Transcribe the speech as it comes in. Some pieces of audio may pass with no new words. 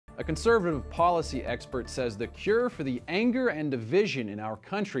A conservative policy expert says the cure for the anger and division in our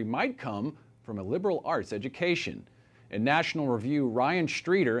country might come from a liberal arts education. In National Review, Ryan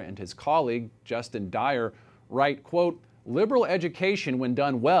Streeter and his colleague Justin Dyer write, quote, "Liberal education, when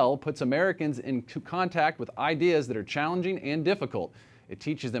done well, puts Americans into contact with ideas that are challenging and difficult. It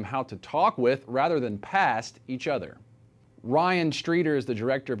teaches them how to talk with rather than past each other." Ryan Streeter is the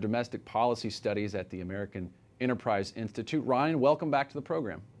Director of Domestic Policy Studies at the American Enterprise Institute. Ryan, welcome back to the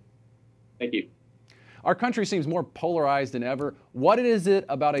program. Thank you. Our country seems more polarized than ever. What is it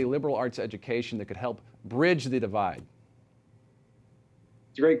about a liberal arts education that could help bridge the divide?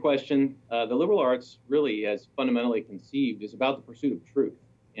 It's a great question. The liberal arts really, as fundamentally conceived, is about the pursuit of truth.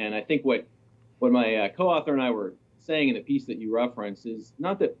 And I think what my co-author and I were saying in the piece that you referenced is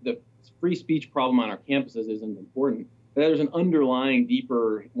not that the free speech problem on our campuses isn't important, but there's an underlying,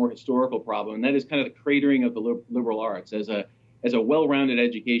 deeper, more historical problem, and that is kind of the cratering of the liberal arts as a well-rounded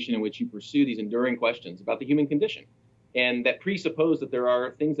education in which you pursue these enduring questions about the human condition. And that presuppose that there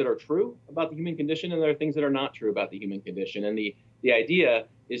are things that are true about the human condition and there are things that are not true about the human condition. And the idea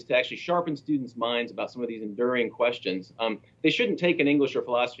is to actually sharpen students' minds about some of these enduring questions. They shouldn't take an English or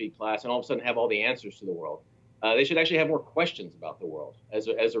philosophy class and all of a sudden have all the answers to the world. They should actually have more questions about the world as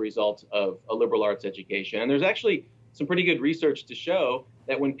a result of a liberal arts education. And there's actually some pretty good research to show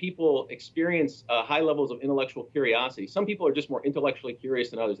that when people experience high levels of intellectual curiosity, some people are just more intellectually curious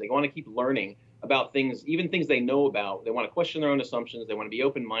than others. They want to keep learning about things, even things they know about. They want to question their own assumptions. They want to be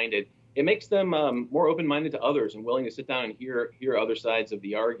open-minded. It makes them more open-minded to others and willing to sit down and hear other sides of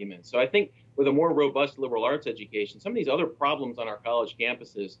the argument. So I think with a more robust liberal arts education, some of these other problems on our college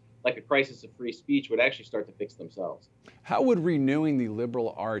campuses, like a crisis of free speech, would actually start to fix themselves. How would renewing the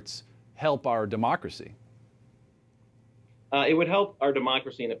liberal arts help our democracy? It would help our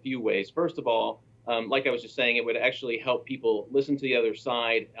democracy in a few ways. First of all, like I was just saying, it would actually help people listen to the other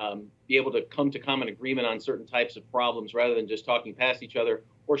side, be able to come to common agreement on certain types of problems rather than just talking past each other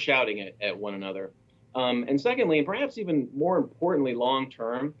or shouting at one another. And secondly, and perhaps even more importantly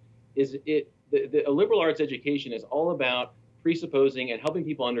long-term, is a liberal arts education is all about presupposing and helping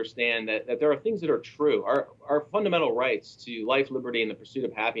people understand that there are things that are true. Our fundamental rights to life, liberty, and the pursuit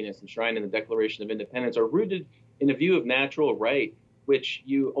of happiness enshrined in the Declaration of Independence are rooted in a view of natural right, which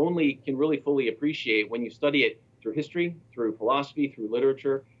you only can really fully appreciate when you study it through history, through philosophy, through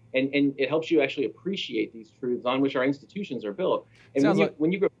literature, and it helps you actually appreciate these truths on which our institutions are built. And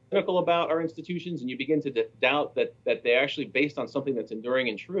when you grow cynical about our institutions and you begin to doubt that they're actually based on something that's enduring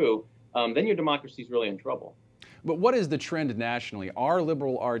and true, then your democracy is really in trouble. But what is the trend nationally? Are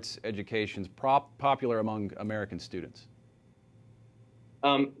liberal arts educations popular among American students?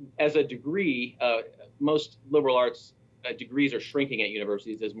 As a degree, most liberal arts degrees are shrinking at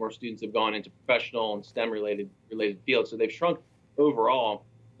universities as more students have gone into professional and STEM-related fields. So they've shrunk overall.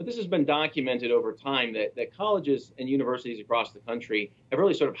 But this has been documented over time that colleges and universities across the country have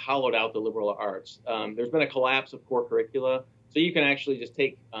really sort of hollowed out the liberal arts. There's been a collapse of core curricula. So you can actually just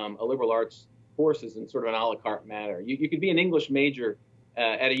take a liberal arts courses in sort of an a la carte manner. You could be an English major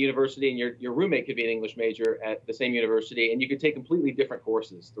at a university, and your roommate could be an English major at the same university, and you could take completely different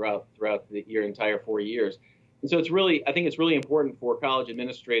courses throughout your entire 4 years. And so I think it's really important for college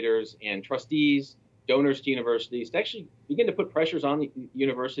administrators and trustees, donors to universities, to actually begin to put pressures on the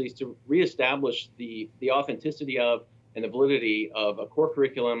universities to reestablish the authenticity of and the validity of a core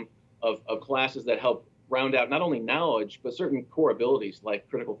curriculum of classes that help round out not only knowledge, but certain core abilities like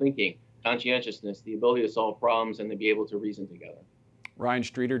critical thinking, conscientiousness, the ability to solve problems, and to be able to reason together. Ryan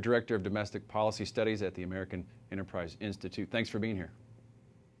Streeter, Director of Domestic Policy Studies at the American Enterprise Institute. Thanks for being here.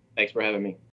 Thanks for having me.